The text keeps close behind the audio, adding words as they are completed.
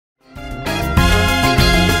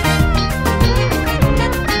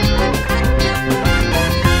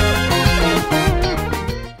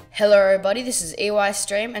everybody, this is EY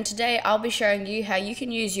Stream, and today I'll be showing you how you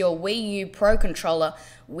can use your wiiU Pro controller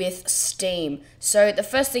with Steam. So the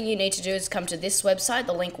first thing you need to do is come to this website,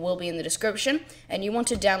 the link will be in the description, and you want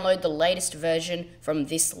to download the latest version from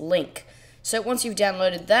this link. So once you've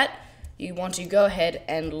downloaded that, you want to go ahead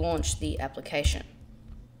and launch the application.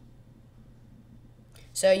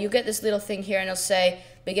 So you'll get this little thing here and it'll say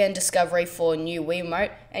begin discovery for new Wii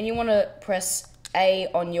remote, and you want to press A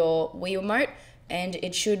on your Wii remote and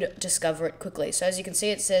it should discover it quickly. So as you can see,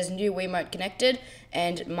 it says new Wii remote connected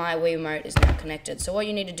and my Wii remote is now connected. So what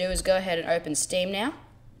you need to do is go ahead and open Steam now.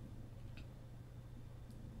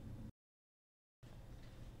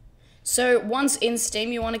 So once in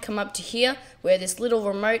Steam, you want to come up to here where this little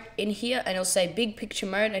remote in here and it'll say big picture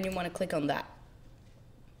mode, and you want to click on that.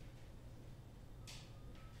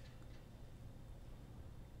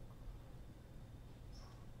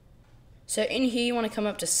 So in here you want to come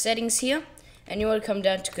up to settings here and you want to come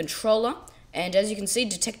down to controller, and as you can see,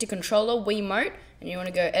 detect a controller, Wii remote, and you want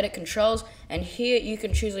to go edit controls, and here you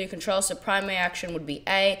can choose all your controls. So primary action would be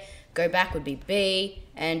A, go back would be B,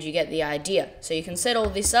 and you get the idea. So you can set all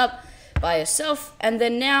this up by yourself, and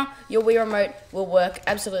then now your Wii remote will work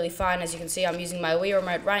absolutely fine. As you can see, I'm using my Wii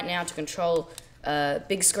remote right now to control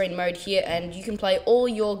big screen mode here, and you can play all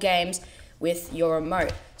your games with your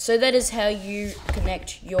remote. So that is how you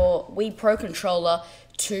connect your Wii Pro controller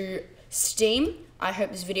to Steam. I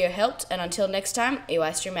hope this video helped, and until next time,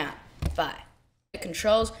 EY Stream out. Bye.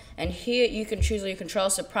 Controls, and here you can choose all your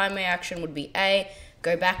controls. So primary action would be A,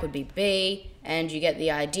 go back would be B, and you get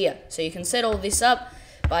the idea. So you can set all this up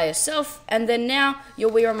by yourself, and then now your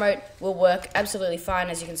Wii remote will work absolutely fine.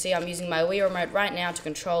 As you can see, I'm using my Wii remote right now to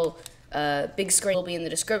control big screen, will be in the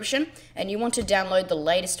description, and you want to download the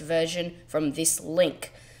latest version from this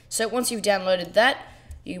link. So once you've downloaded that,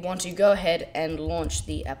 you want to go ahead and launch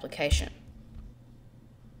the application.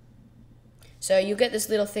 So you'll get this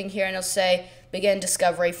little thing here and it'll say begin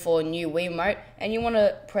discovery for new Wii remote, and you want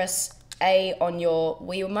to press A on your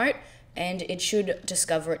Wii remote and it should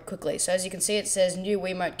discover it quickly. So as you can see, it says new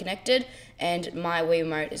Wii remote connected and my Wii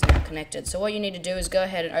remote is now connected. So what you need to do is go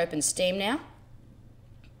ahead and open Steam now.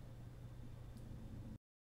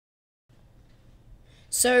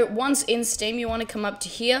 So once in Steam, you want to come up to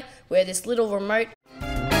here where this little remote .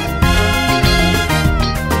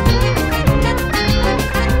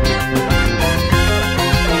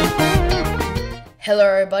 Hello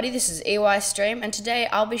everybody, this is EY Stream, and today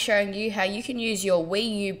I'll be showing you how you can use your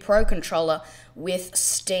wiiU Pro controller with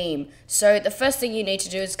Steam. So the first thing you need to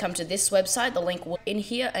do is come to this website, the link will be in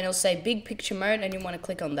here, and it'll say big picture mode, and you want to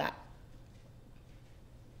click on that.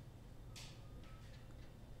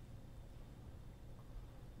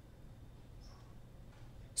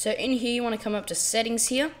 So in here you want to come up to settings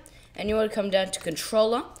here and you want to come down to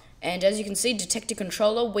controller, and as you can see, detect a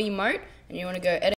controller, Wii remote, and you want to go edit